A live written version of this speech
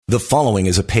The following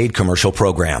is a paid commercial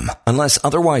program. Unless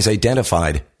otherwise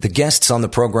identified, the guests on the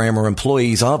program are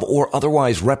employees of or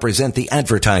otherwise represent the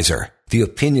advertiser. The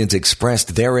opinions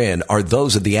expressed therein are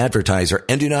those of the advertiser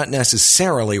and do not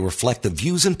necessarily reflect the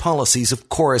views and policies of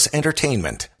Chorus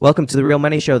Entertainment. Welcome to The Real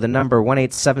Money Show, the number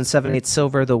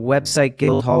 18778-SILVER, the website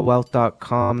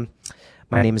guildhallwealth.com.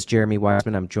 My name is Jeremy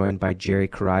Wiseman. I'm joined by Jerry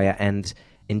Correia, and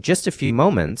in just a few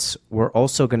moments, we're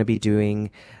also going to be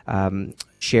doing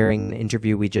sharing an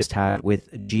interview we just had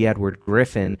with G. Edward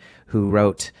Griffin, who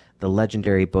wrote the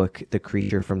legendary book, The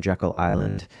Creature from Jekyll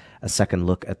Island, a second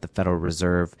look at the Federal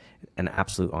Reserve. An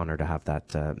absolute honor to have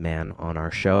that man on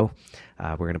our show.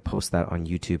 We're going to post that on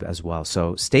YouTube as well.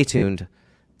 So stay tuned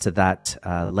to that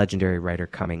legendary writer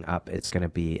coming up. It's going to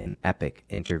be an epic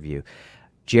interview.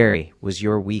 Jerry, was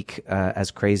your week as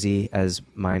crazy as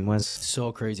mine was?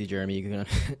 So crazy, Jeremy. You're going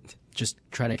to just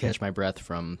try to catch my breath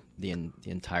from the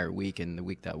entire week and the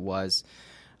week that was.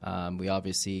 We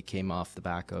obviously came off the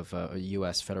back of a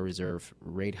U.S. Federal Reserve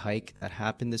rate hike that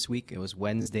happened this week. It was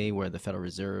Wednesday where the Federal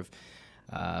Reserve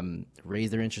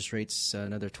raised their interest rates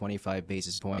another 25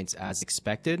 basis points as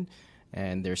expected.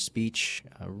 And their speech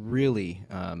really,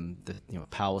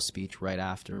 Powell's speech right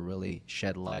after really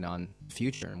shed light on the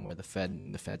future and where the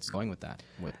Fed's going with that,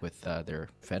 with their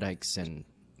Fed hikes and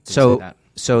things like that.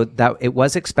 So that it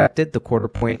was expected. The quarter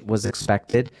point was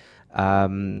expected.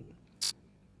 But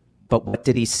what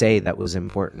did he say that was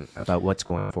important about what's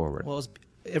going forward? Well,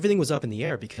 everything was up in the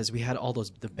air because we had all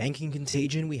the banking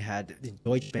contagion. We had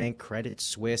Deutsche Bank, Credit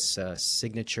Suisse,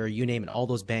 Signature, you name it. All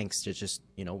those banks just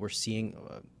we're seeing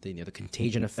the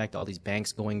contagion effect. All these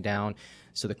banks going down.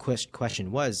 So the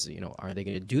question was, are they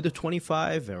going to do the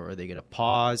 25 or are they going to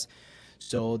pause?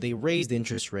 So they raised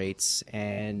interest rates,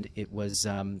 and it was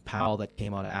Powell that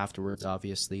came out afterwards,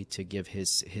 obviously, to give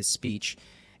his speech,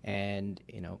 and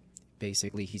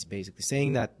he's basically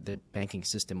saying that the banking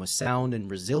system was sound and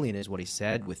resilient, is what he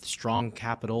said, with strong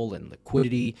capital and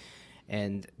liquidity.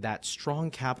 And that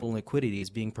strong capital and liquidity is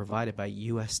being provided by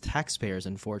U.S. taxpayers,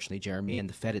 unfortunately, Jeremy. And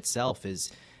the Fed itself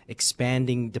is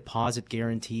expanding deposit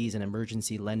guarantees and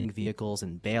emergency lending vehicles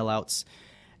and bailouts.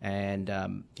 And,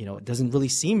 it doesn't really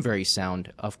seem very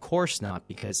sound. Of course not,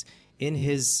 because in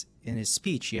his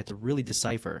speech, you have to really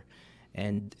decipher.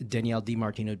 And Danielle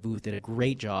DiMartino-Booth did a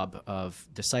great job of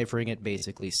deciphering it,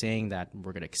 basically saying that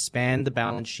we're going to expand the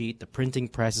balance sheet. The printing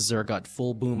presses got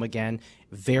full boom again,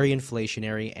 very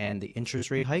inflationary, and the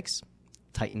interest rate hikes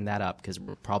tighten that up because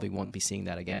we probably won't be seeing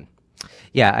that again.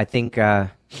 Yeah, I think it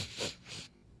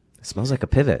smells like a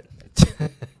pivot.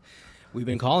 We've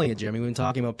been calling it, Jeremy. We've been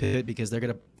talking about pivot because they're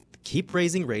going to keep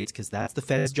raising rates because that's the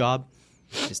Fed's job,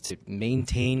 is to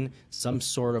maintain some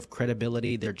sort of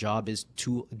credibility. Their job is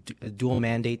a dual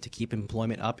mandate to keep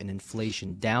employment up and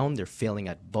inflation down. They're failing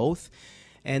at both,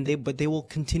 but they will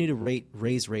continue to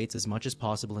raise rates as much as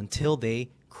possible until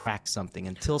they crack something,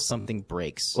 until something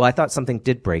breaks. Well, I thought something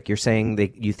did break. You're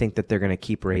saying you think that they're going to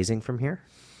keep raising from here?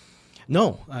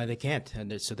 No, they can't.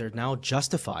 And so they're now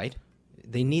justified.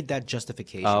 They need that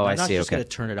justification. Oh, they're I not see. just Okay. going to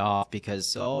turn it off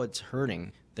because it's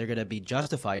hurting. They're going to be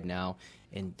justified now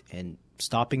in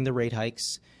stopping the rate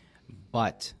hikes,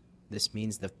 but this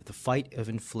means that the fight of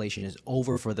inflation is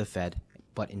over for the Fed,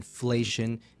 but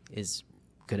inflation is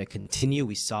going to continue.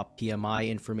 We saw PMI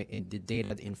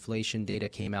the inflation data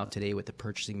came out today with the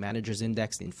Purchasing Managers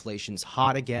Index. The inflation's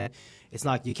hot again. It's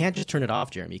not. You can't just turn it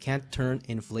off, Jeremy. You can't turn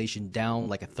inflation down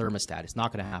like a thermostat. It's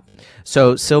not going to happen.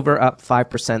 So silver up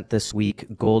 5% this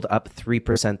week, gold up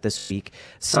 3% this week.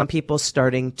 Some people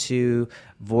starting to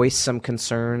voice some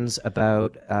concerns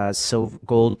about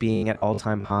gold being at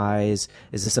all-time highs.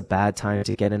 Is this a bad time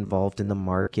to get involved in the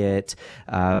market?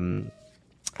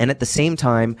 And at the same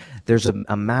time, there's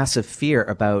a massive fear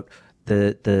about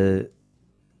the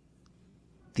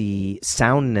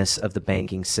soundness of the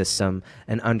banking system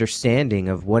and understanding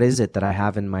of what is it that I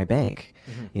have in my bank.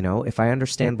 Mm-hmm. If I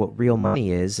understand what real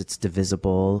money is, it's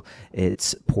divisible,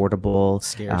 it's portable,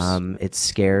 it's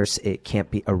scarce, it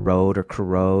can't be erode or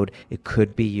corrode. It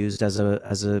could be used as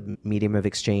a medium of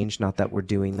exchange, not that we're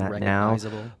doing that now,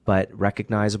 but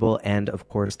recognizable, and of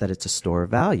course that it's a store of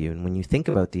value. And when you think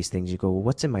about these things, you go, well,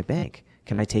 what's in my bank?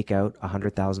 Can I take out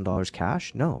 $100,000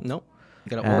 cash? No. You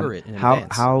got to order it in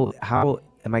advance. How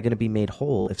am I going to be made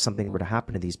whole if something were to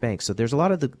happen to these banks? So there's a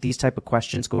lot of these type of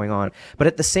questions going on. But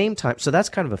at the same time, so that's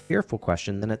kind of a fearful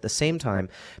question. Then at the same time,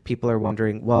 people are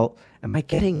wondering, well, am I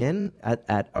getting in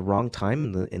at a wrong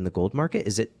time in the gold market?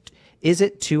 Is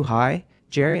it too high,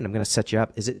 Jerry? And I'm going to set you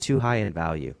up. Is it too high in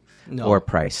value? or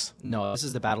price? No, this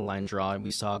is the battle line draw, and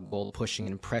we saw gold pushing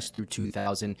and press through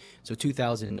 2,000. So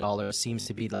 $2,000 seems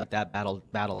to be like that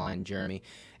battle line, Jeremy.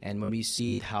 And when we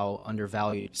see how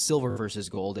undervalued silver versus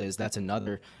gold is, that's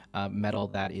another metal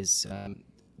that is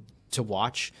to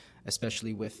watch,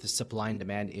 especially with the supply and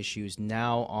demand issues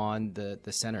now on the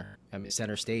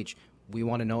center stage. We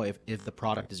want to know if the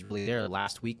product is really there.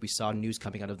 Last week, we saw news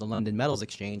coming out of the London Metals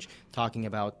Exchange talking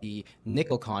about the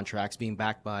nickel contracts being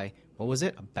backed by, what was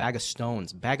it? A bag of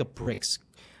stones, bag of bricks,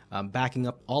 backing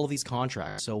up all of these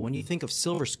contracts. So when you think of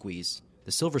silver squeeze,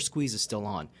 the silver squeeze is still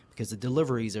on because the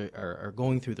deliveries are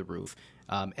going through the roof.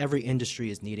 Every industry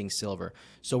is needing silver.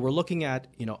 So we're looking at,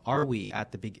 are we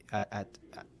at the big,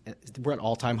 we're at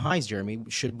all-time highs, Jeremy.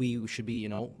 Should we,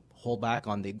 hold back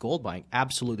on the gold buying?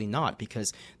 Absolutely not,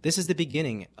 because this is the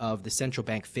beginning of the central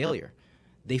bank failure.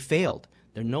 They failed.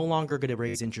 They're no longer going to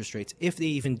raise interest rates if they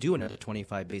even do another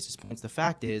 25 basis points. The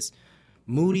fact is,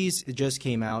 Moody's just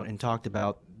came out and talked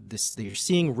about this. They're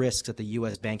seeing risks that the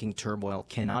U.S. banking turmoil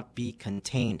cannot be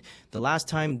contained. The last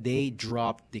time they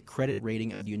dropped the credit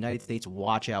rating of the United States,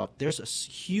 watch out. There's a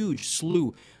huge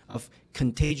slew of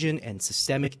contagion and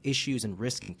systemic issues and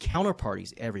risk and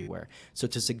counterparties everywhere. So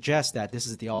to suggest that this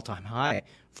is the all-time high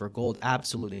for gold,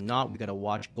 absolutely not. We got to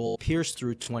watch gold pierce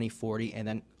through 2040 and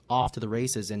then off to the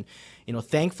races. And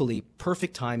thankfully,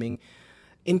 perfect timing.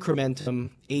 Incrementum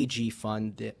AG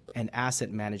Fund, an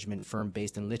asset management firm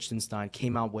based in Liechtenstein,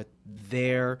 came out with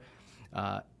their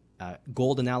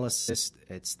gold analysis.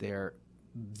 It's their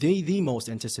the most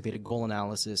anticipated gold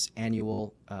analysis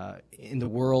annual in the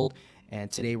world. And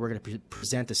today we're going to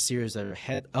present a series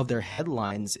of their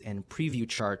headlines and preview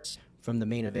charts from the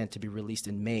main event to be released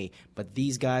in May. But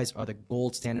these guys are the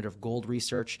gold standard of gold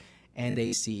research, and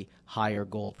they see higher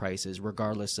gold prices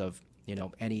regardless of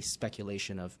any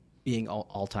speculation of being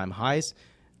all-time highs.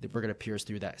 That we're going to pierce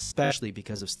through that, especially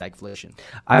because of stagflation.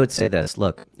 I would say this.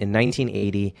 Look, in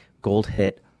 1980, gold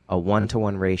hit a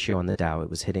 1-to-1 ratio on the Dow.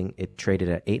 It traded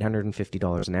at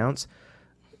 $850 an ounce.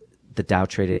 The Dow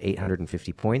traded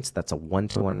 850 points. That's a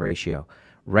 1-to-1 ratio.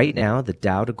 Right now, the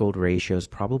Dow to gold ratio is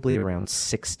probably around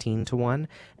 16-to-1.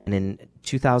 And in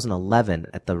 2011,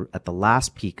 at the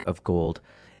last peak of gold,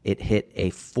 it hit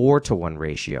a 4-to-1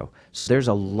 ratio. So there's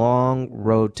a long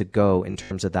road to go in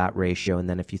terms of that ratio. And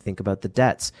then if you think about the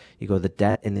debts, the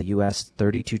debt in the U.S.,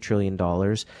 $32 trillion.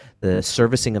 The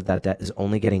servicing of that debt is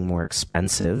only getting more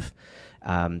expensive.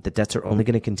 The debts are only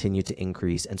going to continue to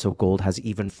increase. And so gold has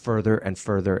even further and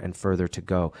further and further to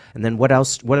go. And then what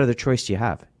other choice do you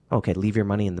have? Okay, leave your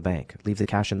money in the bank. Leave the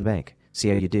cash in the bank. See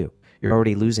how you do. You're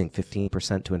already losing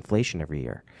 15% to inflation every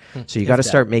year. So you got to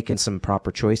start making some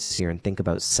proper choices here and think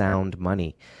about sound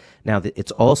money. Now,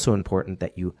 it's also important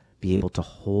that you be able to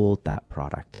hold that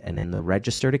product. And in the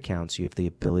registered accounts, you have the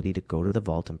ability to go to the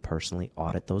vault and personally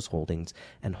audit those holdings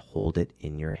and hold it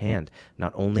in your hand.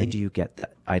 Not only do you get the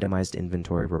itemized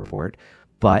inventory report,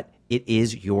 but it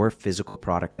is your physical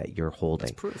product that you're holding.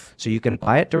 That's proof. So you can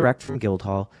buy it direct from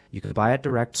Guildhall. You can buy it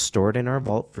direct, store it in our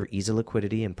vault for easy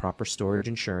liquidity and proper storage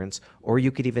insurance, or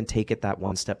you could even take it that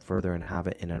one step further and have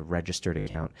it in a registered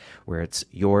account where it's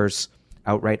yours,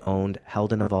 outright owned,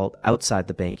 held in a vault outside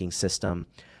the banking system,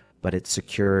 but it's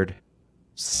secured,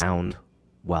 sound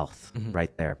wealth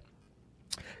right there.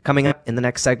 Coming up in the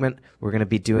next segment, we're going to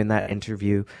be doing that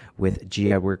interview with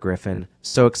G. Edward Griffin.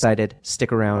 So excited.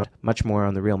 Stick around. Much more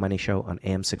on The Real Money Show on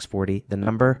AM 640. The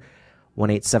number,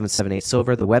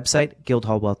 18778-SILVER. The website,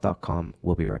 guildhallwealth.com.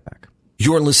 We'll be right back.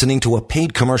 You're listening to a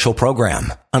paid commercial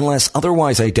program. Unless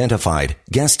otherwise identified,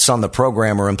 guests on the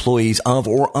program are employees of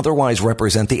or otherwise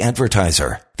represent the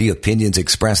advertiser. The opinions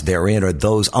expressed therein are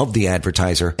those of the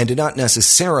advertiser and do not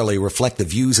necessarily reflect the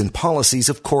views and policies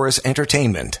of Chorus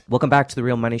Entertainment. Welcome back to The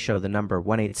Real Money Show. The number,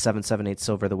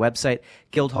 18778-SILVER. The website,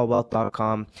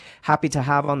 guildhallwealth.com. Happy to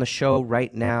have on the show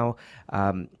right now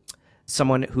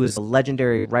someone who is a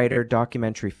legendary writer,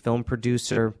 documentary film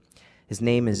producer. His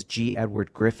name is G.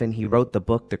 Edward Griffin. He wrote the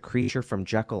book, The Creature from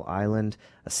Jekyll Island,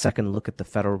 A Second Look at the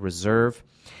Federal Reserve.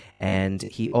 And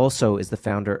he also is the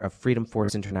founder of Freedom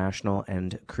Force International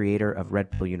and creator of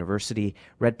Red Pill University,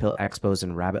 Red Pill Expos,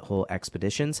 and Rabbit Hole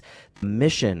Expeditions. The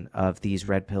mission of these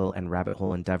Red Pill and Rabbit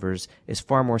Hole endeavors is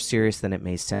far more serious than it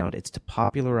may sound. It's to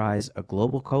popularize a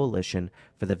global coalition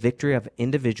for the victory of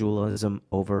individualism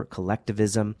over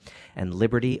collectivism and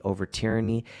liberty over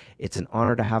tyranny. It's an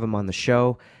honor to have him on the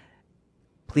show.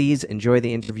 Please enjoy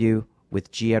the interview with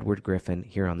G. Edward Griffin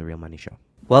here on The Real Money Show.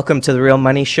 Welcome to The Real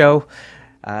Money Show.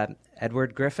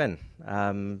 Edward Griffin,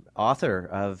 author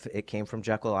of It Came from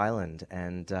Jekyll Island.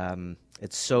 And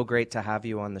it's so great to have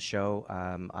you on the show.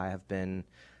 I have been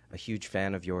a huge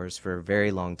fan of yours for a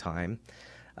very long time.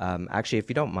 Actually, if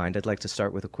you don't mind, I'd like to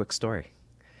start with a quick story.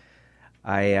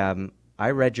 I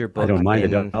read your I book don't mind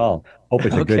it in at all. Hope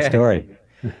it's a good okay. story.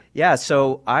 Yeah,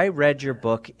 so I read your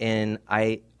book in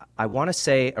I want to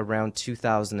say around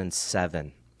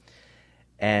 2007.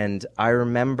 And I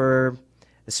remember,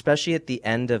 especially at the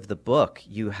end of the book,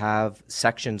 you have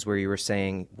sections where you were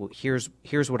saying, well,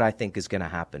 here's what I think is going to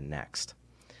happen next,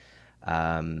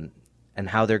 and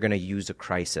how they're going to use a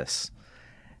crisis.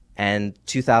 And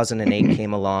 2008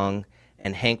 came along,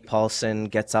 and Hank Paulson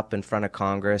gets up in front of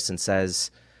Congress and says,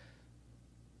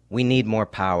 we need more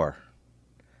power.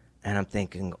 And I'm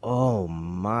thinking, oh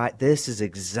my, this is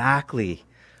exactly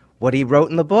what he wrote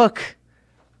in the book.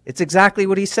 It's exactly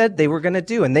what he said they were going to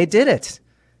do, and they did it.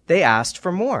 They asked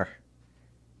for more.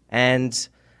 And,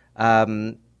 I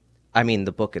mean,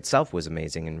 the book itself was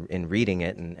amazing in reading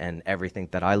it and everything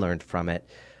that I learned from it.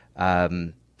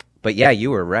 But yeah,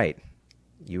 you were right.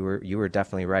 You were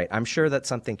definitely right. I'm sure that's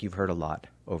something you've heard a lot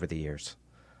over the years.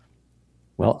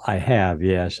 Well, I have,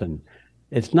 yes. And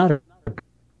it's not a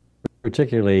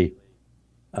particularly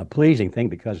pleasing thing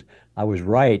because I was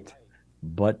right,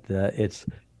 but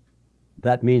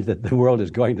that means that the world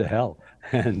is going to hell.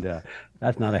 And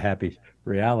that's not a happy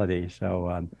reality.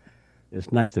 So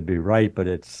it's nice to be right, but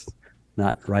it's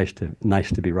not nice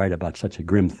to be right about such a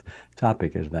grim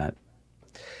topic as that.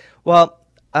 Well,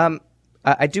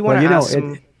 I do want to ask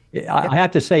some. I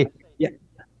have to say, yeah.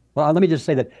 Well, let me just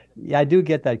say that yeah, I do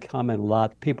get that comment a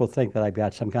lot. People think that I've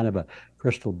got some kind of a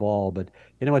crystal ball, but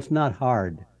it's not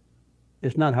hard.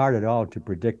 It's not hard at all to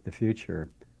predict the future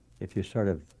if you sort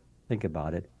of think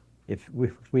about it. If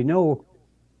we know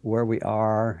where we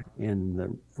are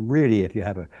if you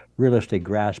have a realistic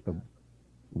grasp of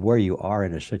where you are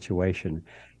in a situation,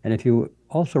 and if you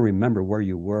also remember where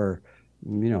you were,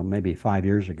 maybe 5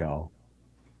 years ago,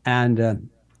 and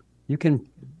you can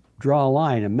draw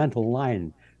a mental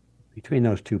line between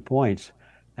those 2 points,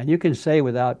 and you can say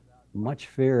without much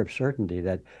fear of certainty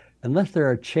that unless there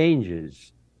are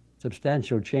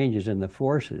substantial changes in the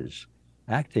forces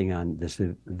acting on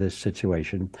this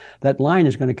situation, that line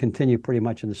is going to continue pretty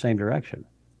much in the same direction.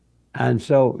 And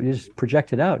so you just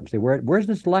project it out and say, where's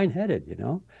this line headed?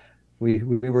 We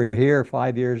were here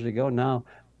 5 years ago. Now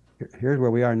here's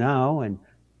where we are now, and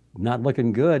not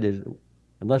looking good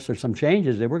unless there's some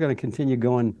changes that we're going to continue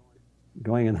going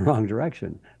in the wrong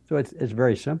direction. So it's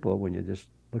very simple when you just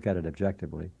look at it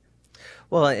objectively.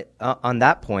 Well, on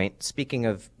that point, speaking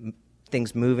of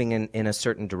things moving in a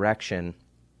certain direction,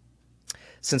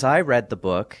 since I read the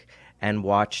book and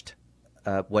watched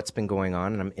what's been going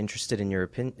on, and I'm interested in your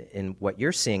opinion, in what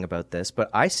you're seeing about this, but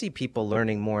I see people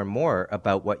learning more and more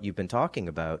about what you've been talking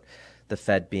about, the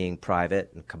Fed being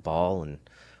private and cabal and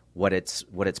what its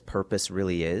purpose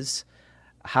really is.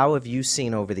 How have you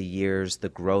seen over the years the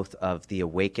growth of the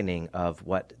awakening of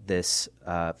what this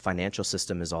financial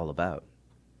system is all about?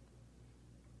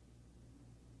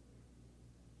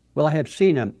 Well, I have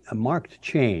seen a marked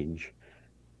change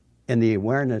in the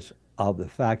awareness of the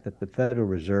fact that the Federal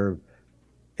Reserve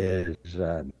is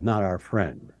not our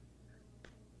friend.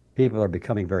 People are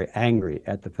becoming very angry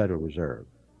at the Federal Reserve.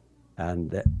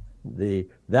 And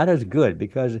that is good,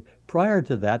 because prior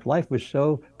to that, life was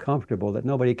so comfortable that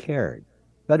nobody cared.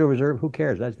 Federal Reserve, who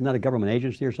cares? That's not a government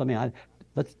agency or something.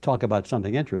 Let's talk about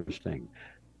something interesting.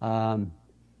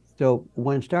 So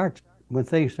when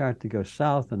things start to go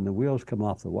south and the wheels come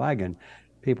off the wagon,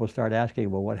 people start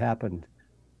asking, well, what happened?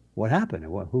 What happened?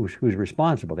 Who's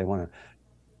responsible? They want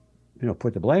to,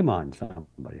 put the blame on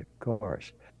somebody, of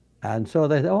course. And so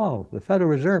they say, oh, the Federal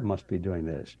Reserve must be doing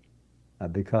this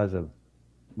because of,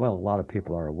 well, a lot of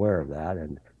people are aware of that.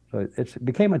 And so it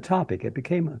became a topic. It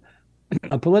became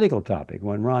a political topic.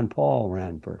 When Ron Paul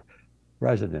ran for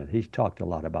president, he talked a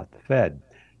lot about the Fed.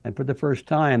 And for the first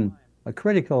time, a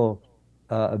critical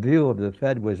view of the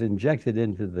Fed was injected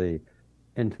into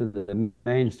the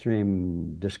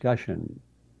mainstream discussion.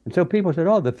 And so people said,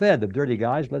 oh, the Fed, the dirty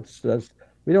guys,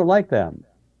 we don't like them.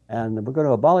 And we're going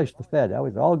to abolish the Fed. That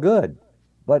was all good.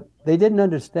 But they didn't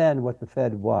understand what the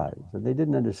Fed was. And they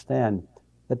didn't understand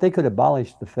that they could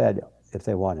abolish the Fed if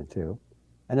they wanted to.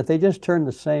 And if they just turned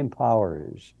the same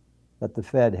powers that the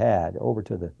Fed had over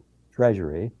to the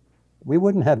Treasury, we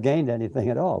wouldn't have gained anything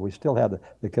at all. We still have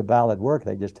the cabal at work.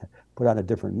 They just put on a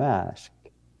different mask.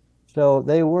 So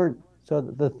they weren't. So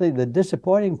the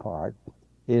disappointing part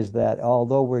is that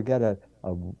although we get a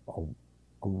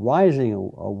rising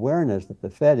awareness that the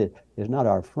Fed is not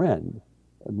our friend,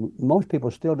 most people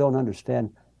still don't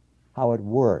understand how it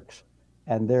works,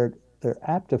 and they're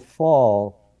apt to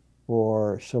fall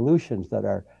for solutions that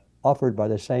are offered by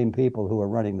the same people who are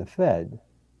running the Fed,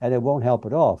 and it won't help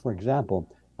at all. For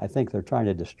example, I think they're trying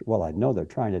to well, I know they're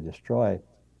trying to destroy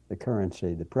the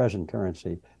currency, the present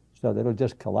currency, so that it'll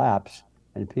just collapse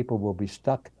and people will be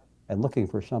stuck and looking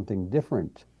for something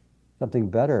different, something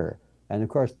better. And of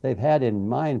course, they've had in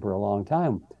mind for a long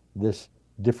time this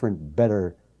different,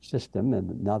 better system,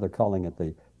 and now they're calling it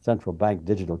the central bank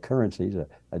digital currencies.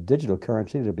 A digital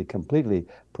currency will be completely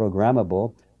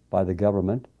programmable by the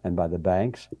government and by the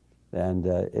banks, and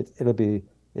it'll be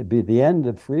the end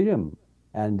of freedom.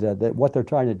 And what they're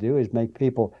trying to do is make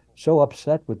people so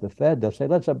upset with the Fed, they'll say,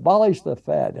 let's abolish the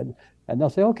Fed. And they'll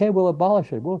say, okay, we'll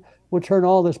abolish it. We'll turn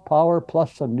all this power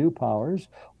plus some new powers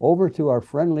over to our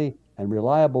friendly and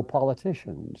reliable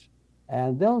politicians,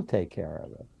 and they'll take care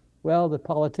of it. Well, the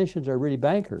politicians are really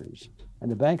bankers,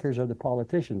 and the bankers are the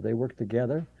politicians. They work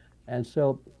together. And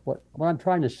so what I'm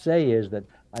trying to say is that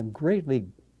I'm greatly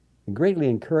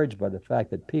encouraged by the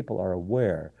fact that people are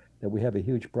aware that we have a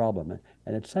huge problem,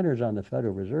 and it centers on the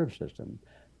Federal Reserve System.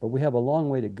 But we have a long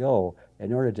way to go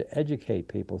in order to educate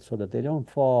people so that they don't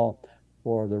fall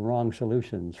for the wrong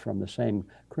solutions from the same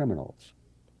criminals.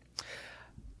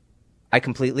 I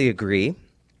completely agree.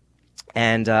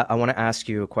 And I want to ask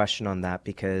you a question on that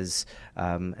because,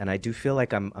 and I do feel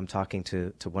like I'm talking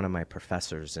to one of my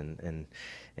professors in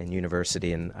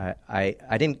university, and I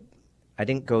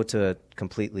didn't go to a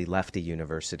completely lefty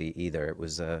university either. It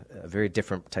was a very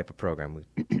different type of program.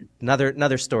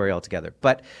 Another story altogether.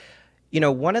 But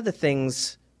one of the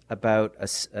things about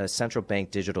a central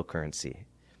bank digital currency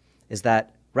is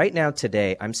that right now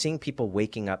today I'm seeing people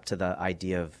waking up to the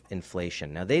idea of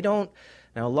inflation.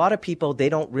 Now, a lot of people, they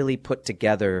don't really put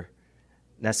together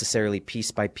necessarily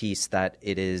piece by piece that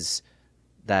it is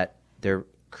that they're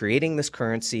creating this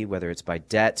currency, whether it's by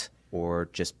debt or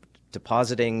just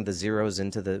depositing the zeros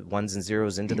into the ones and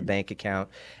zeros into the bank account,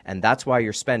 and that's why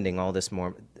you're spending all this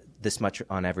much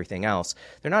on everything else.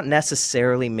 They're not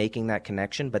necessarily making that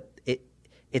connection, but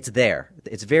it's there.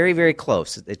 It's very, very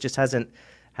close. It just hasn't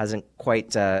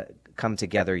quite come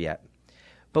together yet.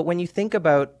 But when you think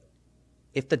about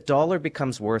if the dollar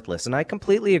becomes worthless, and I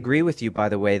completely agree with you, by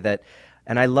the way,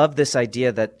 and I love this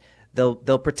idea that they'll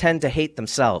pretend to hate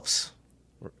themselves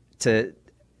to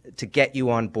get you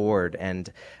on board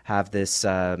and have this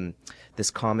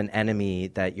common enemy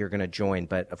that you're going to join.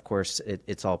 But of course,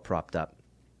 it's all propped up.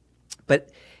 But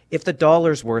if the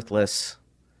dollar's worthless,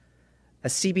 a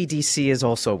CBDC is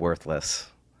also worthless.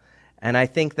 And I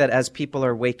think that as people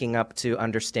are waking up to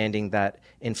understanding that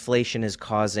inflation is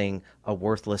causing a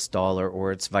worthless dollar,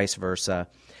 or it's vice versa,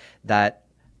 that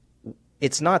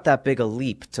it's not that big a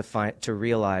leap to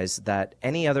realize that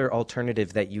any other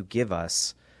alternative that you give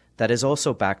us that is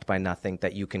also backed by nothing,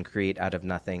 that you can create out of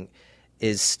nothing,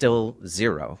 is still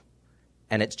zero.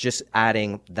 And it's just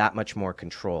adding that much more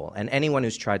control. And anyone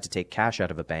who's tried to take cash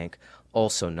out of a bank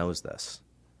also knows this.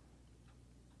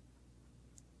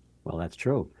 Well, that's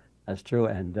true. That's true.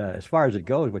 And as far as it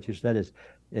goes, what you said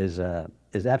is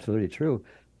absolutely true.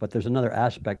 But there's another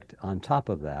aspect on top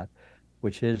of that,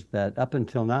 which is that up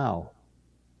until now,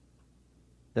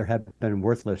 there have been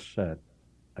worthless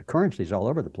currencies all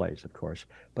over the place, of course.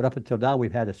 But up until now,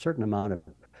 we've had a certain amount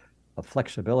of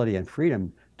flexibility and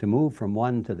freedom to move from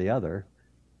one to the other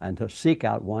and to seek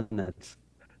out one that's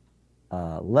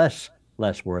less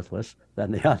worthless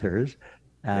than the others.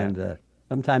 And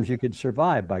sometimes you could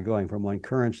survive by going from one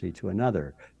currency to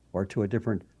another, or to a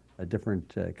different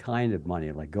kind of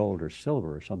money, like gold or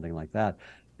silver or something like that,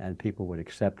 and people would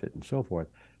accept it and so forth,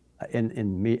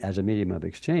 as a medium of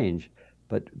exchange.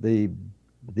 But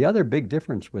the other big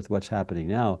difference with what's happening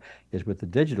now is with the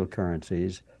digital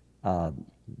currencies.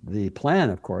 The plan,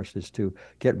 of course, is to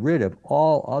get rid of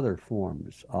all other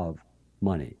forms of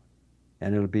money,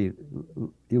 and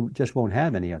you just won't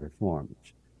have any other forms.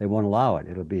 They won't allow it.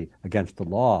 It'll be against the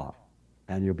law,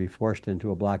 and you'll be forced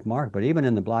into a black market. But even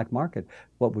in the black market,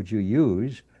 what would you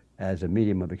use as a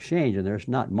medium of exchange? And there's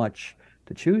not much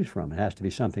to choose from. It has to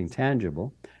be something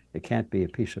tangible. It can't be a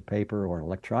piece of paper or an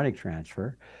electronic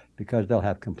transfer, because they'll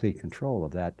have complete control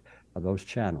of those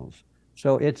channels.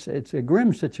 So it's a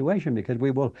grim situation, because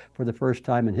we will, for the first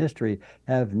time in history,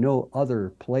 have no other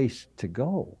place to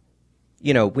go.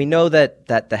 We know that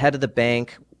the head of the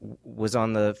bank was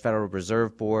on the Federal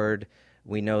Reserve Board.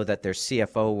 We know that their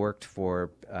CFO worked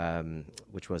for,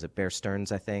 which was it, Bear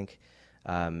Stearns, I think,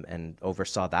 and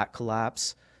oversaw that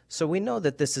collapse. So we know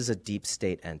that this is a deep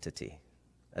state entity,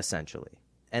 essentially,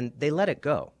 and they let it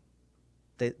go.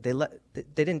 They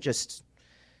didn't just,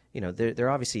 they're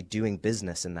obviously doing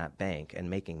business in that bank and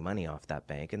making money off that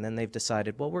bank, and then they've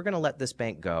decided, well, we're going to let this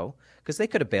bank go, because they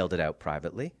could have bailed it out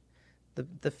privately.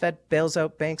 The Fed bails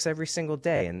out banks every single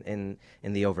day in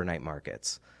the overnight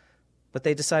markets. But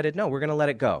they decided, no, we're going to let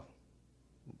it go.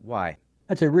 Why?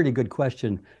 That's a really good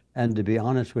question. And to be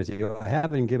honest with you, I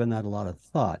haven't given that a lot of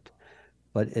thought,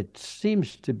 but it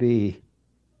seems to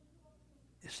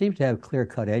have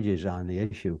clear-cut edges on the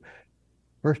issue.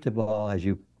 First of all, as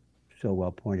you so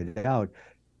well pointed out,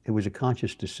 it was a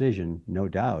conscious decision, no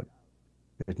doubt,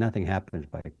 because nothing happens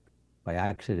by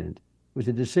accident. It was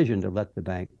a decision to let the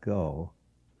bank go.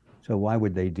 So why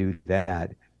would they do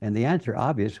that? And the answer,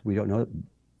 obvious, we don't know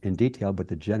in detail, but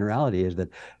the generality is that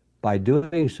by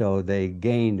doing so, they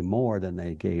gained more than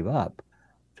they gave up.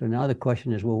 So now the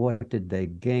question is, well, what did they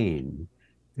gain?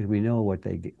 Because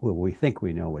we think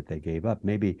we know what they gave up.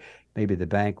 Maybe the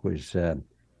bank was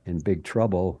in big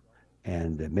trouble,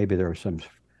 and maybe there was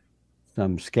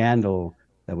some scandal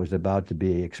that was about to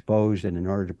be exposed, and in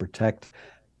order to protect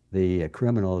the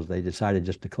criminals, they decided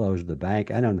just to close the bank.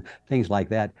 I don't know, things like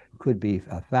that could be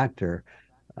a factor.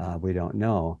 We don't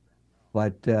know,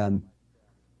 but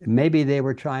maybe they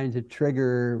were trying to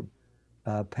trigger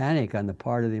panic on the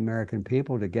part of the American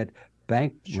people to get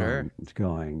bank runs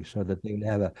going, so that they would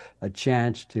have a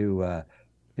chance to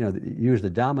use the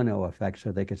domino effect,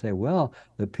 so they could say, well,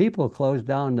 the people closed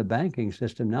down the banking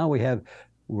system. Now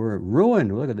we're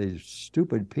ruined. Look at these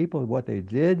stupid people, what they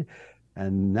did.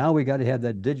 And now we got to have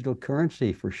that digital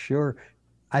currency for sure.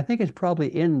 I think it's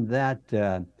probably in that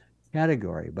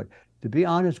category. But to be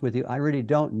honest with you, I really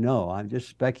don't know. I'm just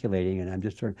speculating, and I'm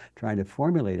just trying to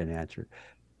formulate an answer.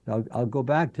 I'll go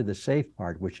back to the safe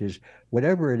part, which is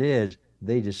whatever it is,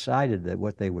 they decided that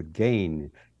what they would gain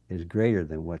is greater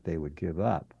than what they would give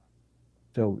up.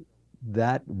 So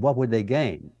what would they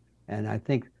gain? And I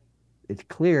think it's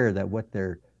clear that what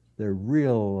their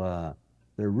real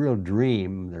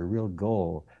dream, their real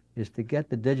goal is to get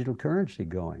the digital currency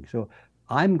going. So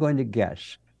I'm going to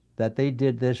guess that they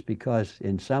did this because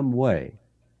in some way,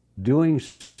 doing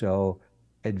so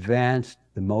advanced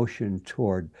the motion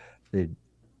toward the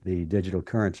digital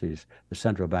currencies, the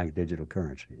central bank digital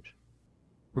currencies.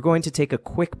 We're going to take a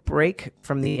quick break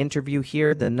from the interview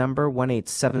here. The number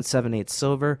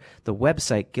 18778-SILVER, the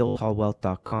website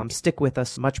guildhallwealth.com. Stick with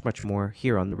us, much more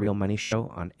here on The Real Money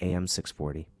Show on AM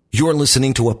 640. You're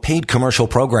listening to a paid commercial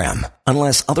program.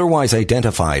 Unless otherwise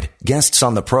identified, guests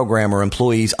on the program are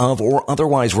employees of or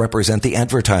otherwise represent the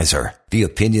advertiser. The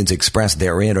opinions expressed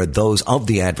therein are those of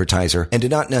the advertiser and do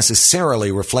not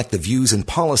necessarily reflect the views and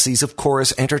policies of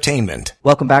Chorus Entertainment.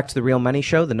 Welcome back to The Real Money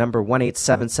Show, the number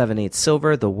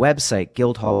 18778-SILVER, the website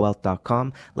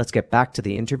guildhallwealth.com. Let's get back to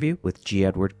the interview with G.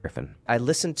 Edward Griffin. I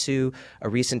listened to a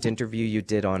recent interview you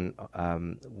did on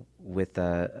with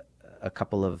a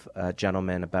couple of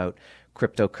gentlemen about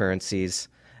cryptocurrencies,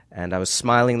 and I was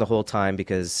smiling the whole time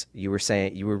because you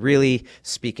were really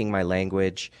speaking my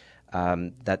language,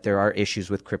 that there are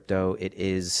issues with crypto. It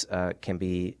is can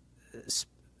be,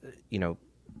 the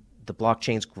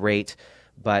blockchain's great,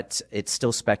 but it's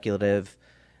still speculative.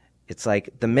 It's like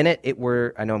the minute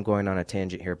I know I'm going on a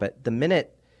tangent here, but the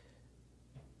minute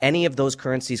any of those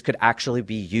currencies could actually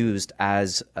be used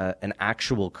as an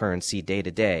actual currency day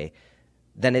to day,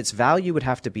 then its value would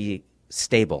have to be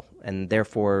stable and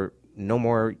therefore no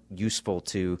more useful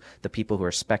to the people who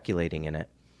are speculating in it.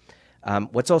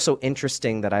 What's also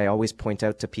interesting that I always point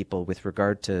out to people with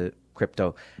regard to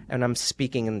crypto, and I'm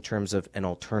speaking in terms of an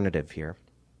alternative here,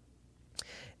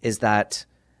 is that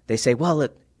they say, well,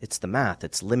 it's the math,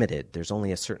 it's limited, there's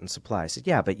only a certain supply. I said,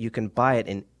 yeah, but you can buy it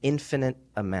in infinite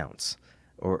amounts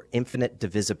or infinite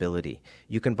divisibility.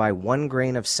 You can buy 1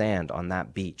 grain of sand on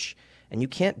that beach. And you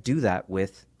can't do that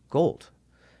with gold.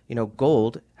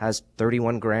 Gold has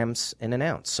 31 grams in an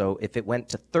ounce. So if it went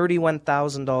to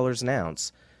 $31,000 an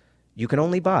ounce, you can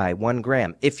only buy 1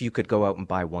 gram if you could go out and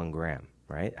buy 1 gram,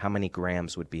 right? How many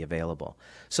grams would be available?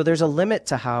 So there's a limit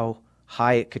to how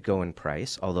high it could go in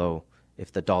price, although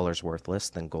if the dollar's worthless,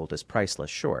 then gold is priceless,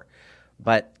 sure.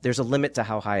 But there's a limit to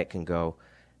how high it can go.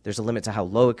 There's a limit to how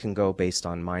low it can go based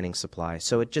on mining supply.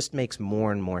 So it just makes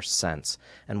more and more sense.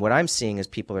 And what I'm seeing is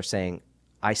people are saying,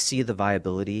 I see the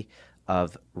viability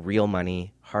of real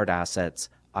money, hard assets.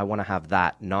 I want to have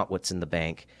that, not what's in the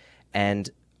bank. And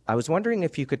I was wondering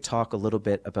if you could talk a little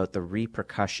bit about the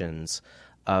repercussions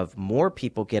of more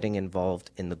people getting involved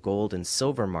in the gold and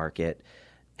silver market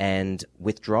and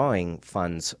withdrawing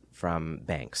funds from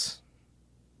banks.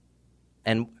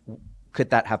 And could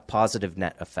that have positive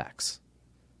net effects?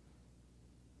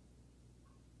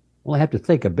 Well, I have to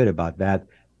think a bit about that.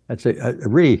 That's a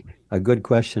really a good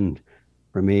question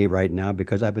for me right now,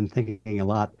 because I've been thinking a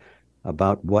lot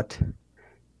about what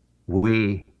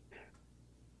we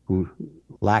who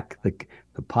lack the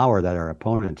power that our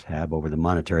opponents have over the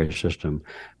monetary system,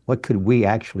 what could we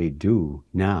actually do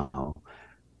now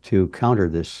to counter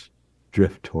this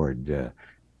drift toward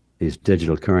these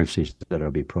digital currencies that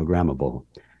will be programmable.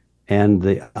 And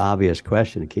the obvious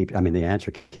question the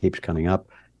answer keeps coming up: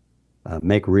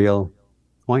 make real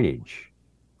coinage,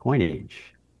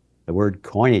 coinage. The word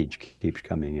coinage keeps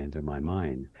coming into my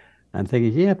mind. I'm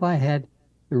thinking, yeah, if I had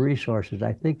the resources,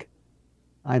 I think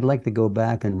I'd like to go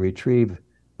back and retrieve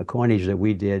a coinage that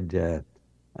we did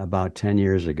about 10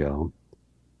 years ago.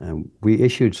 We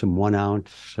issued some 1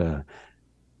 ounce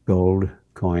gold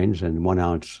coins and 1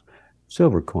 ounce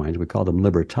silver coins. We called them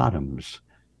libertatums.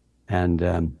 And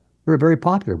they were very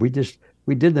popular.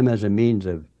 We did them as a means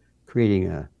of creating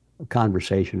a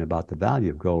conversation about the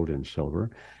value of gold and silver.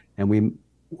 And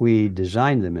we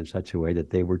designed them in such a way that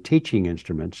they were teaching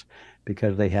instruments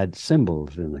because they had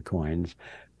symbols in the coins.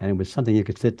 And it was something you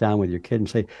could sit down with your kid and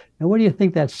say, now, what do you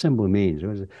think that symbol means? It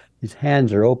was, his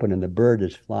hands are open and the bird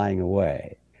is flying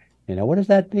away. What does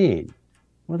that mean?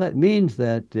 Well, that means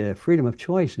that freedom of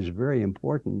choice is very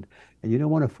important, and you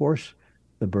don't want to force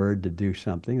the bird to do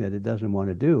something that it doesn't want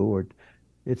to do, or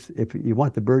if you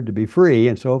want the bird to be free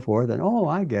and so forth. And oh,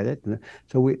 I get it. And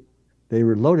so they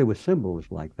were loaded with symbols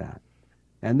like that,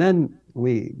 and then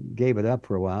we gave it up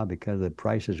for a while because the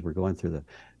prices were going through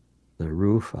the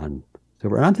roof on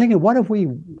silver. And I'm thinking, what if we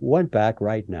went back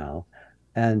right now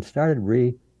and started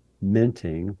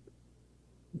re-minting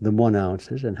the 1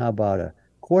 ounces, and how about a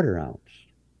quarter ounce?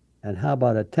 And how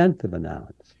about a tenth of an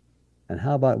ounce? And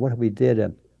how about what if we did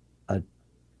a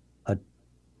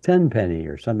 10 penny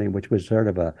or something, which was sort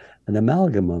of an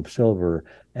amalgam of silver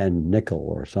and nickel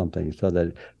or something, so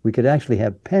that we could actually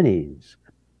have pennies?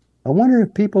 I wonder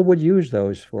if people would use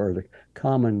those for the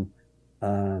common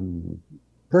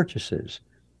purchases.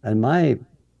 And my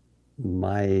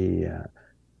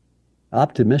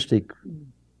optimistic,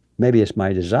 maybe it's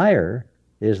my desire,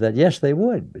 is that yes, they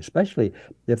would, especially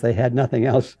if they had nothing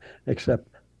else except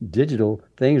digital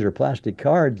things or plastic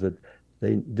cards that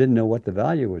they didn't know what the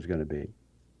value was going to be.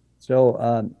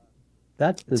 So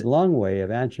that's the long way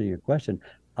of answering your question.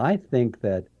 I think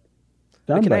that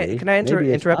somebody. Can I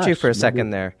interrupt you for a second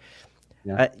there?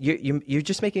 Yeah. You're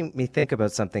just making me think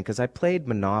about something, because I played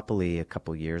Monopoly a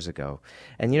couple years ago,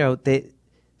 and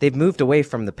they've moved away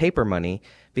from the paper money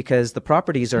because the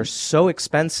properties are so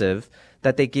expensive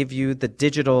that they give you the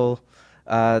digital,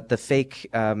 the fake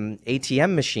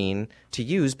ATM machine to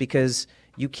use, because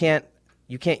you can't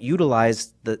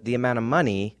utilize the amount of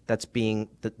money that's being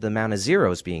the amount of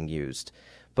zeros being used.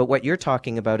 But what you're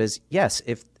talking about is, yes,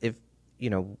 if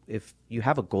you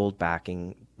have a gold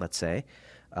backing, let's say,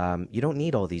 you don't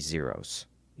need all these zeros.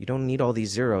 You don't need all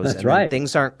these zeros. That's and right.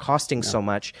 Things aren't costing so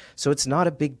much. So it's not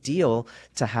a big deal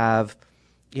to have,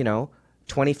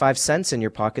 25 cents in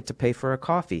your pocket to pay for a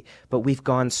coffee. But we've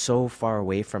gone so far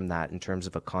away from that in terms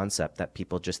of a concept that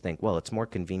people just think, well, it's more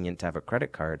convenient to have a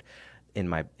credit card in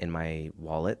my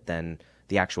wallet than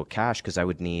the actual cash, because I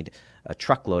would need a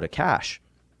truckload of cash.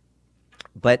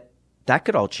 But that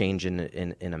could all change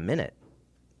in a minute.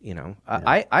 Yeah.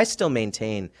 I still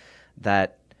maintain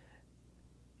that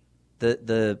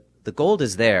the gold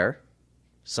is there.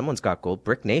 Someone's got gold.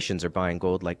 Brick nations are buying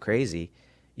gold like crazy.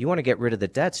 You want to get rid of the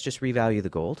debts, just revalue the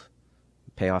gold,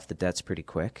 pay off the debts pretty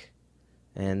quick,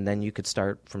 and then you could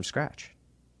start from scratch.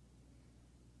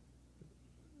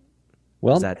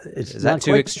 Well, is that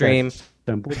too extreme?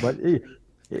 Simple, but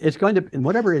it's going to,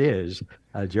 whatever it is,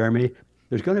 Jeremy,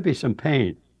 there's going to be some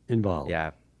pain involved.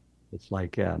 Yeah. It's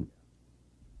like, I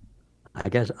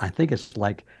think it's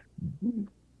like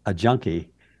a junkie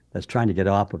that's trying to get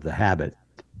off of the habit.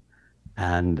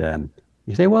 And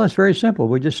you say, well, it's very simple.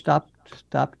 We just stop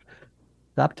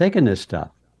taking this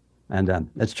stuff. And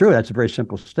it's true. That's a very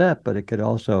simple step, but it could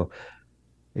also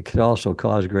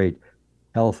cause great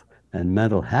health and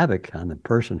mental havoc on the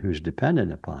person who's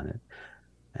dependent upon it.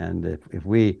 And if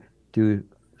we do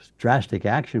drastic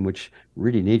action, which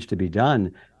really needs to be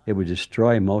done, it would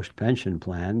destroy most pension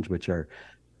plans, which are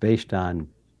based on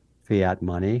fiat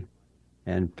money,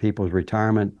 and people's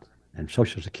retirement and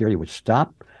Social Security would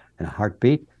stop in a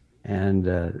heartbeat, and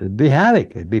it'd be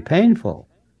havoc. It'd be painful.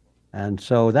 And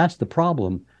so that's the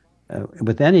problem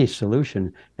with any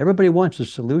solution. Everybody wants a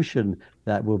solution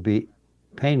that will be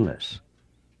painless.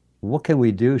 What can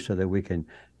we do so that we can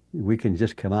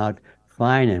just come out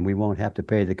fine and we won't have to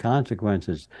pay the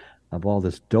consequences of all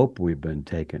this dope we've been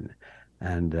taking?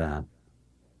 And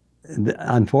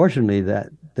unfortunately, that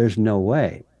there's no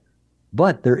way.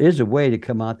 But there is a way to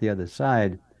come out the other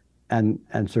side and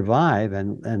survive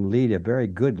and lead a very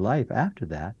good life after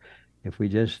that, if we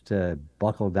just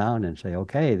buckle down and say,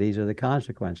 okay, these are the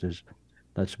consequences.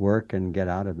 Let's work and get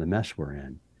out of the mess we're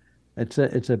in. It's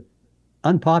a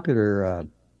unpopular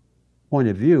point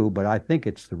of view, but I think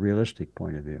it's the realistic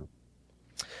point of view.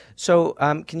 So,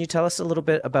 can you tell us a little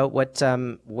bit about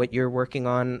what you're working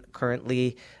on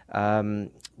currently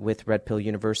with Red Pill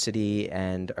University,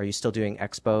 and are you still doing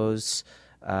expos?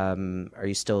 Are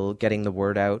you still getting the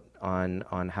word out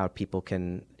on how people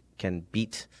can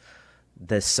beat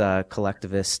this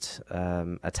collectivist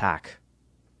attack?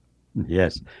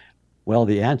 Yes. Well,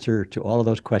 the answer to all of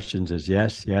those questions is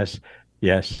yes, yes,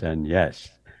 yes, and yes.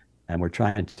 And we're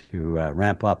trying to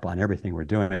ramp up on everything we're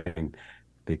doing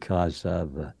because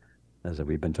of, as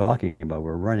we've been talking about,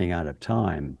 we're running out of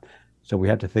time. So we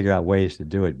have to figure out ways to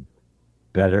do it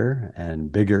better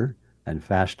and bigger and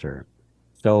faster.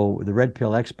 So the Red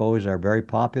Pill Expos are very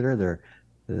popular.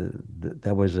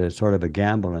 That was a sort of a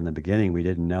gamble in the beginning. We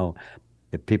didn't know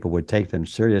if people would take them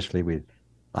seriously.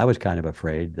 I was kind of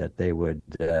afraid that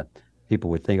people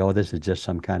would think, oh, this is just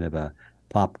some kind of a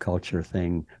pop culture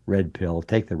thing, red pill,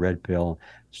 take the red pill,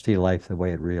 see life the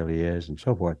way it really is, and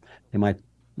so forth. They might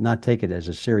not take it as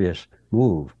a serious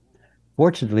move.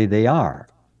 Fortunately, they are.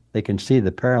 They can see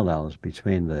the parallels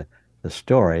between the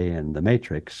story and the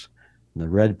Matrix, the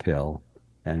red pill,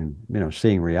 and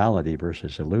seeing reality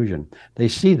versus illusion. They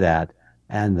see that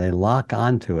and they lock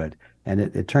onto it. And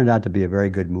it turned out to be a very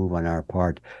good move on our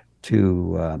part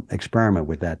to experiment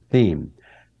with that theme.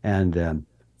 And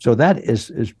so that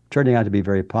is turning out to be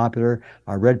very popular.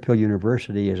 Our Red Pill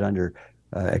University is under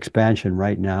expansion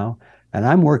right now. And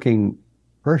I'm working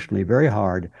personally very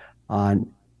hard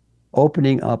on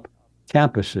opening up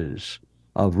campuses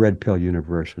of Red Pill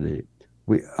University.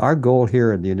 Our goal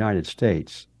here in the United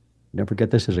States, don't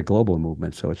forget this is a global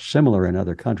movement, so it's similar in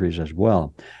other countries as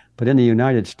well. But in the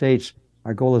United States,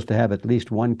 our goal is to have at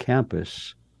least one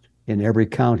campus in every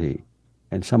county.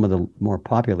 And some of the more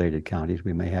populated counties,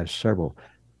 we may have several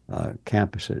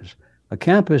campuses. A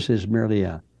campus is merely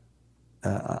a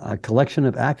collection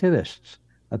of activists,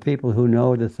 of people who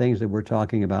know the things that we're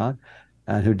talking about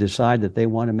and who decide that they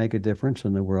want to make a difference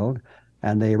in the world.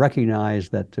 And they recognize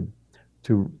that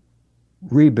to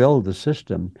rebuild the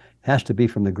system has to be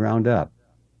from the ground up,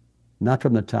 not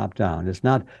from the top down.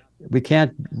 We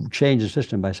can't change the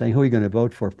system by saying who you're going to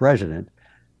vote for president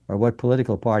or what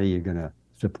political party you're going to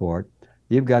support.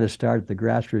 You've got to start at the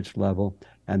grassroots level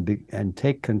and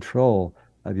take control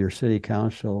of your city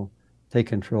council, take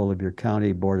control of your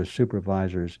county board of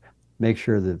supervisors, make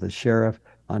sure that the sheriff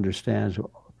understands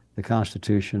the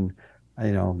Constitution,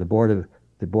 the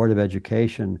board of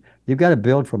education. You've got to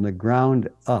build from the ground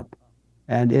up.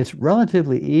 And it's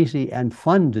relatively easy and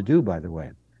fun to do, by the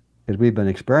way, because we've been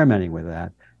experimenting with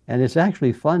that. And it's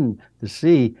actually fun to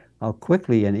see how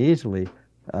quickly and easily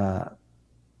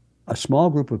a small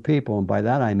group of people, and by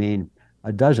that I mean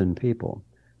a dozen people,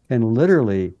 can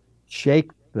literally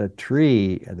shake the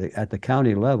tree at the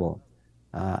county level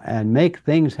and make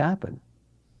things happen.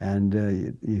 And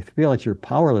you feel that you're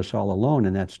powerless all alone,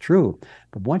 and that's true.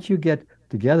 But once you get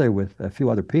together with a few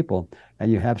other people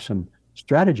and you have some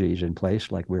strategies in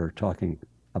place, like we were talking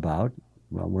about,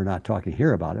 well, we're not talking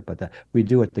here about it, but we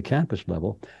do at the campus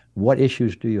level. What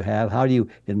issues do you have? How do you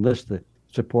enlist the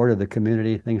support of the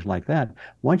community? Things like that.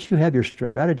 Once you have your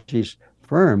strategies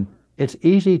firm, it's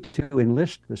easy to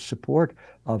enlist the support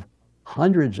of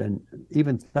hundreds and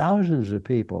even thousands of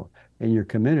people in your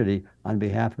community on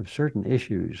behalf of certain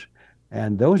issues.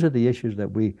 And those are the issues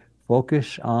that we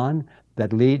focus on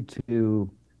that lead to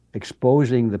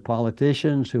exposing the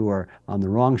politicians who are on the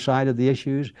wrong side of the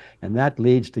issues, and that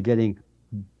leads to getting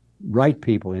right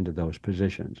people into those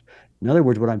positions. In other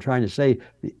words, what I'm trying to say,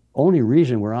 the only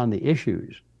reason we're on the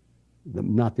issues,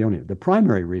 the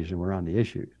primary reason we're on the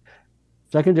issues.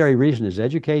 Secondary reason is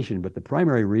education, but the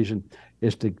primary reason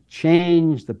is to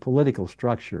change the political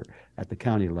structure at the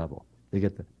county level. To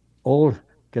get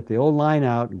the old line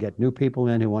out and get new people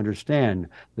in who understand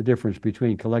the difference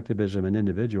between collectivism and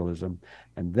individualism,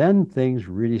 and then things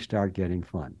really start getting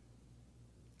fun.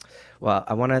 Well,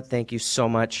 I want to thank you so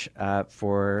much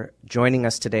for joining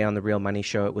us today on The Real Money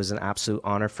Show. It was an absolute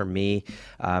honor for me.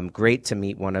 Great to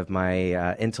meet one of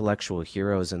my intellectual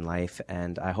heroes in life,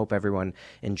 and I hope everyone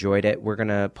enjoyed it. We're going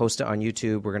to post it on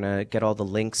YouTube. We're going to get all the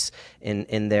links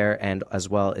in there, and as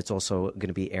well, it's also going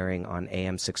to be airing on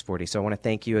AM 640. So I want to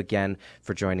thank you again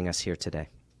for joining us here today.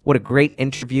 What a great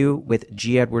interview with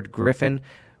G. Edward Griffin.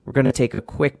 We're going to take a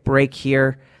quick break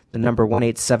here. The number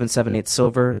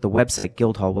 18778-SILVER, the website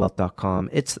guildhallwealth.com.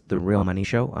 It's The Real Money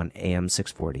Show on AM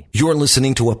 640. You're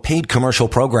listening to a paid commercial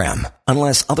program.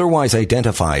 Unless otherwise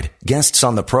identified, guests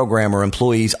on the program are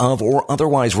employees of or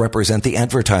otherwise represent the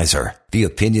advertiser. The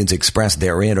opinions expressed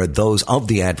therein are those of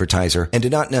the advertiser and do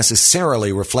not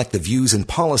necessarily reflect the views and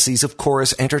policies of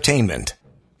Chorus Entertainment.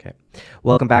 Okay.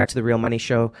 Welcome back to The Real Money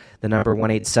Show, the number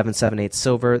 18778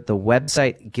 silver, the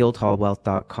website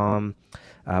guildhallwealth.com.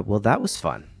 Well, that was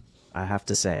fun, I have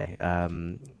to say.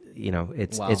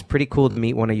 It's pretty cool to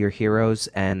meet one of your heroes,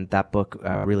 and that book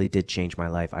really did change my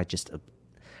life. I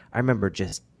remember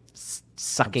just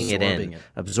sucking it in,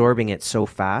 absorbing it so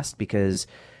fast, because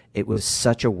it was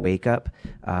such a wake up,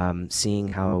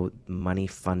 seeing how money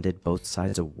funded both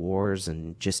sides of wars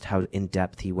and just how in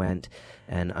depth he went,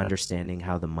 and understanding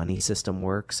how the money system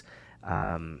works.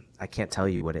 I can't tell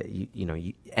you what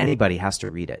anybody has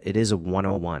to read it. It is a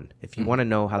 101. If you want to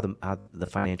know how the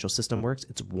financial system works,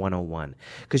 it's 101.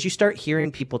 Because you start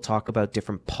hearing people talk about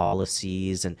different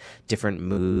policies and different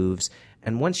moves,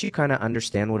 and once you kind of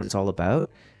understand what it's all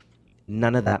about,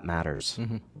 none of that matters.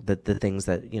 The things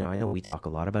that, I know we talk a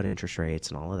lot about interest rates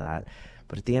and all of that,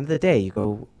 but at the end of the day, you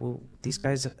go, well, these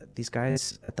guys at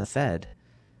the Fed,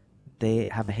 they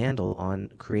have a handle on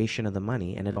creation of the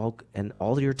money, and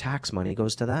all your tax money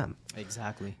goes to them.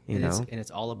 Exactly. And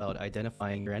it's all about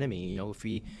identifying your enemy. If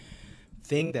we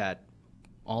think that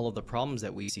all of the problems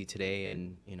that we see today,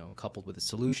 and coupled with the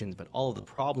solutions, but all of the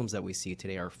problems that we see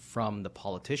today are from the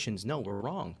politicians, no, we're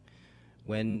wrong.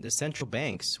 When the central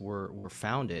banks were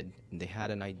founded, they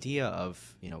had an idea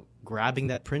of grabbing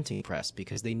that printing press,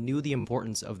 because they knew the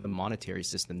importance of the monetary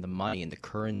system, the money and the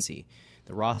currency.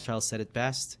 The Rothschilds said it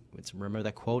best. Remember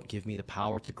that quote, "Give me the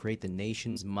power to create the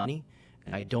nation's money,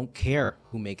 and I don't care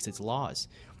who makes its laws."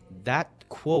 That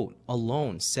quote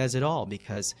alone says it all,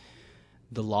 because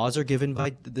the laws are given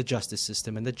by the justice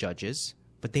system and the judges,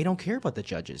 but they don't care about the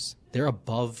judges. They're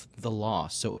above the law.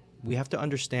 So we have to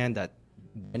understand that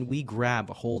when we grab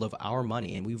a hold of our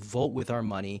money and we vote with our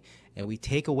money, and we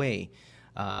take away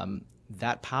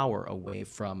that power away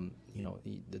from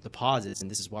the deposits, and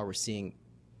this is why we're seeing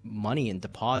money and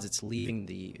deposits leaving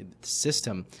the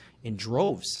system in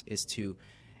droves, is to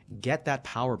get that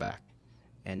power back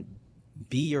and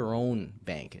be your own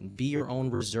bank and be your own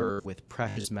reserve with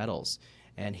precious metals.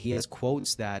 And he has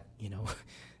quotes that,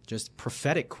 just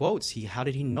prophetic quotes. How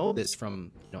did he know this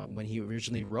from when he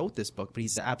originally wrote this book? But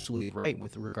he's absolutely right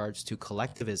with regards to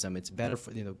collectivism. It's better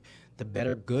for the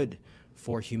better good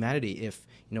for humanity. If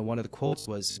one of the quotes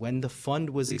was, "When the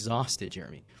fund was exhausted,"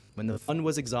 Jeremy, when the fund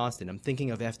was exhausted, I'm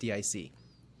thinking of FDIC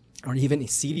or even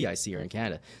CDIC here in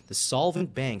Canada, the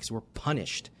solvent banks were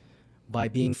punished by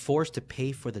being forced to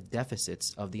pay for the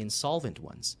deficits of the insolvent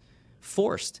ones.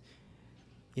 Forced.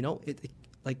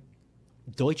 Like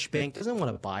Deutsche Bank doesn't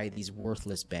want to buy these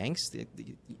worthless banks.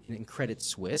 In Credit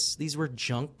Suisse, these were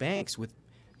junk banks with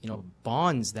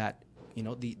bonds that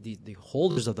the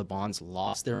holders of the bonds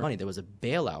lost their money. There was a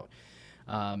bailout.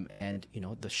 And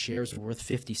the shares were worth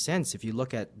 50 cents. If you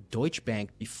look at Deutsche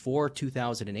Bank before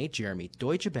 2008, Jeremy,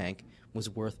 Deutsche Bank was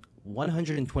worth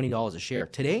 $120 a share.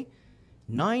 Today,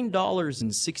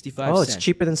 $9.65. Oh, it's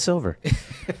cheaper than silver.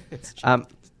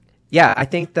 Yeah, I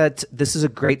think that this is a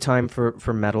great time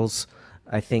for metals.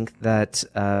 I think that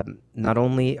not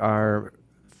only are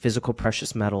physical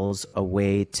precious metals a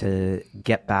way to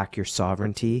get back your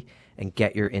sovereignty and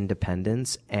get your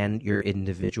independence and your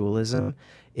individualism,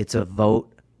 it's a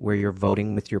vote where you're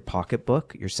voting with your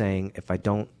pocketbook. You're saying, if I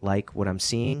don't like what I'm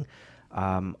seeing,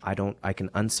 I can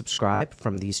unsubscribe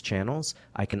from these channels.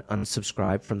 I can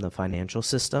unsubscribe from the financial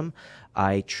system.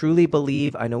 I truly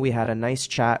believe, I know we had a nice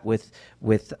chat with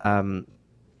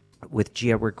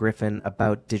G. Edward Griffin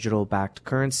about digital-backed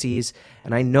currencies,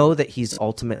 and I know that he's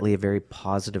ultimately a very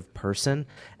positive person,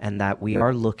 and that we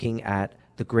are looking at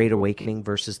the Great Awakening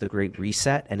versus the Great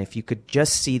Reset. And if you could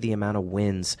just see the amount of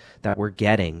wins that we're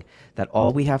getting, that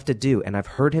all we have to do, and I've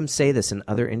heard him say this in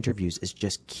other interviews, is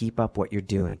just keep up what you're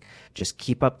doing. Just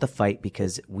keep up the fight,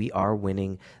 because we are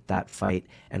winning that fight.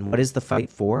 And what is the fight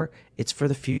for? It's for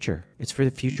the future. It's for the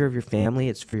future of your family.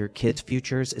 It's for your kids'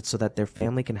 futures. It's so that their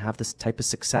family can have this type of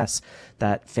success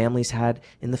that families had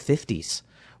in the 50s.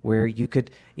 Where you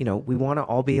could, we want to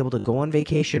all be able to go on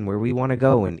vacation where we want to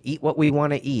go and eat what we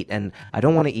want to eat. And I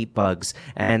don't want to eat bugs,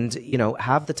 and,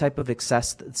 have the type of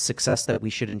success that we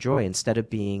should enjoy, instead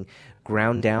of being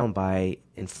ground down by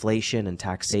inflation and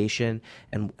taxation.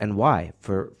 And why?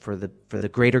 For the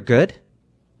greater good?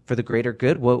 For the greater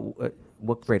good?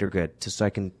 What greater good? So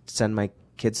I can send my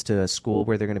kids to a school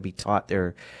where they're going to be taught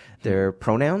their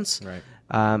pronouns? Right.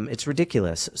 It's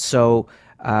ridiculous. So,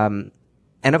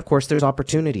 and of course, there's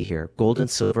opportunity here. Gold and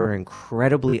silver are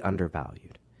incredibly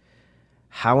undervalued.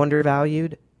 How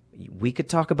undervalued? We could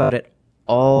talk about it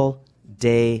all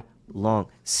day long.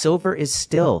 Silver is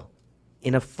still,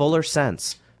 in a fuller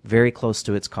sense, very close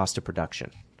to its cost of production.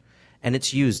 And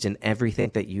it's used in everything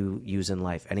that you use in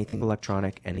life, anything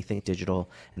electronic, anything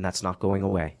digital, and that's not going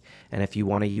away. And if you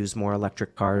want to use more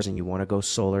electric cars and you want to go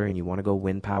solar and you want to go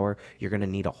wind power, you're going to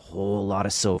need a whole lot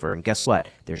of silver. And guess what?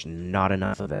 There's not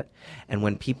enough of it. And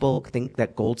when people think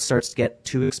that gold starts to get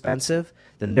too expensive,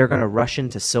 then they're going to rush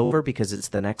into silver because it's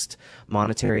the next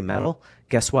monetary metal.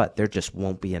 Guess what? There just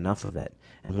won't be enough of it.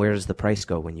 And where does the price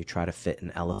go when you try to fit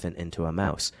an elephant into a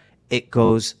mouse? It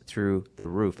goes through the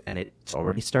roof, and it's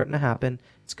already starting to happen.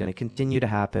 It's going to continue to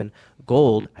happen.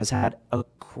 Gold has had a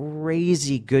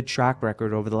crazy good track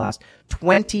record over the last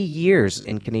 20 years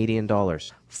in Canadian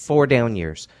dollars. 4 down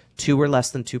years. 2 were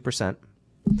less than 2%.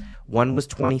 1 was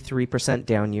 23%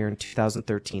 down year in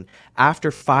 2013,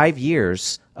 after 5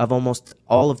 years of almost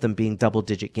all of them being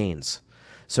double-digit gains.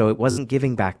 So it wasn't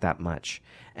giving back that much.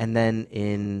 And then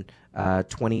in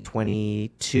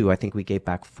 2022, I think we gave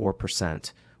back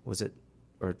 4%. Was it,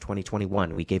 or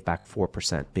 2021, we gave back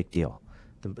 4%, big deal.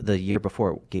 The year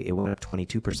before, it went up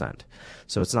 22%.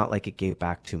 So it's not like it gave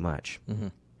back too much. Mm-hmm.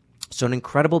 So an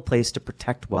incredible place to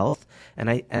protect wealth.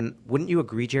 And wouldn't you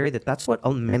agree, Jerry, that that's what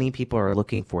many people are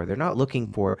looking for? They're not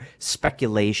looking for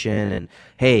speculation and,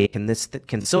 hey, can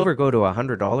silver go to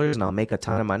 $100 and I'll make a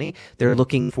ton of money? They're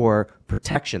looking for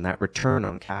protection, that return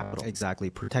on capital. Exactly.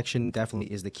 Protection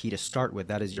definitely is the key to start with.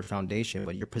 That is your foundation,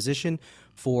 but your position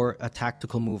for a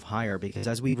tactical move higher, because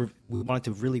as we wanted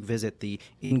to really visit the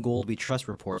In Gold We Trust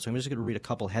report. So I'm just going to read a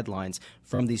couple headlines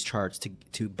from these charts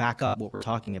to back up what we're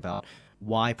talking about.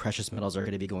 Why precious metals are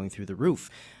going to be going through the roof.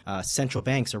 Central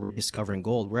banks are rediscovering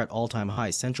gold. We're at all-time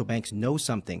highs. Central banks know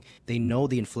something. They know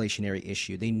the inflationary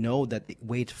issue. They know that the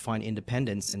way to find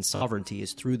independence and sovereignty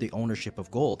is through the ownership of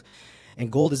gold.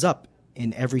 And gold is up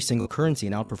in every single currency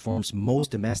and outperforms most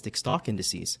domestic stock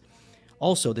indices.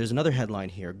 Also, there's another headline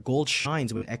here. Gold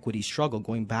shines when equities struggle,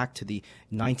 going back to the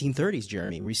 1930s,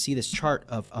 Jeremy. We see this chart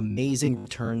of amazing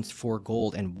returns for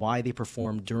gold and why they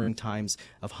perform during times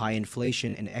of high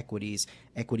inflation and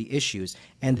equity issues.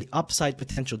 And the upside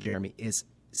potential, Jeremy, is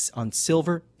on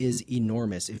silver is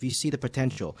enormous. If you see the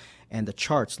potential, and the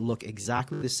charts look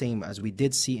exactly the same as we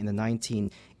did see in the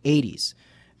 1980s.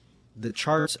 The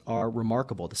charts are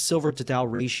remarkable. The silver to Dow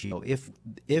ratio,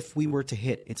 if we were to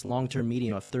hit its long-term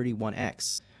median of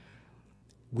 31x,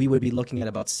 we would be looking at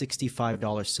about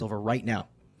 $65 silver right now.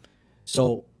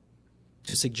 So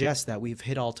to suggest that we've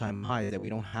hit all-time high, that we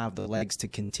don't have the legs to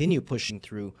continue pushing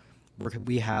through,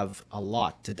 we have a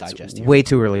lot to digest here. Way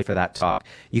too early for that talk.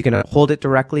 You can hold it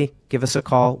directly. Give us a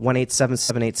call,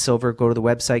 1-877-8-SILVER. Go to the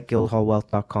website,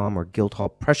 guildhallwealth.com or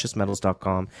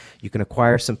guildhallpreciousmetals.com. You can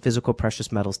acquire some physical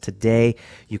precious metals today.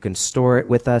 You can store it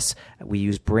with us. We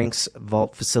use Brink's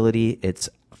Vault facility. It's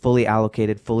fully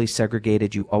allocated, fully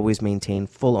segregated. You always maintain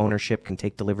full ownership, can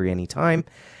take delivery anytime.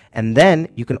 And then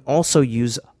you can also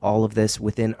use all of this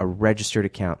within a registered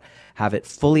account. Have it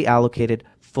fully allocated,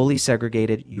 fully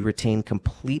segregated. You retain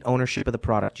complete ownership of the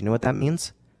product. You know what that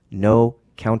means? No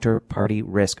counterparty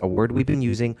risk, a word we've been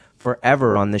using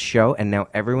forever on this show, and now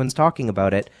everyone's talking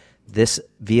about it. This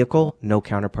vehicle, no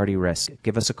counterparty risk.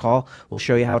 Give us a call. We'll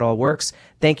show you how it all works.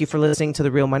 Thank you for listening to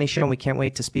The Real Money Show, and we can't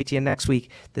wait to speak to you next week.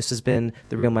 This has been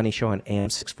The Real Money Show on AM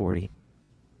 640.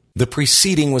 The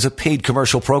preceding was a paid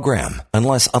commercial program.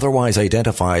 Unless otherwise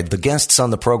identified, the guests on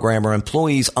the program are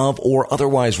employees of or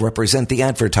otherwise represent the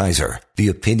advertiser. The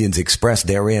opinions expressed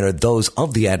therein are those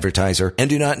of the advertiser and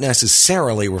do not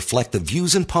necessarily reflect the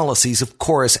views and policies of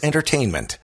Chorus Entertainment.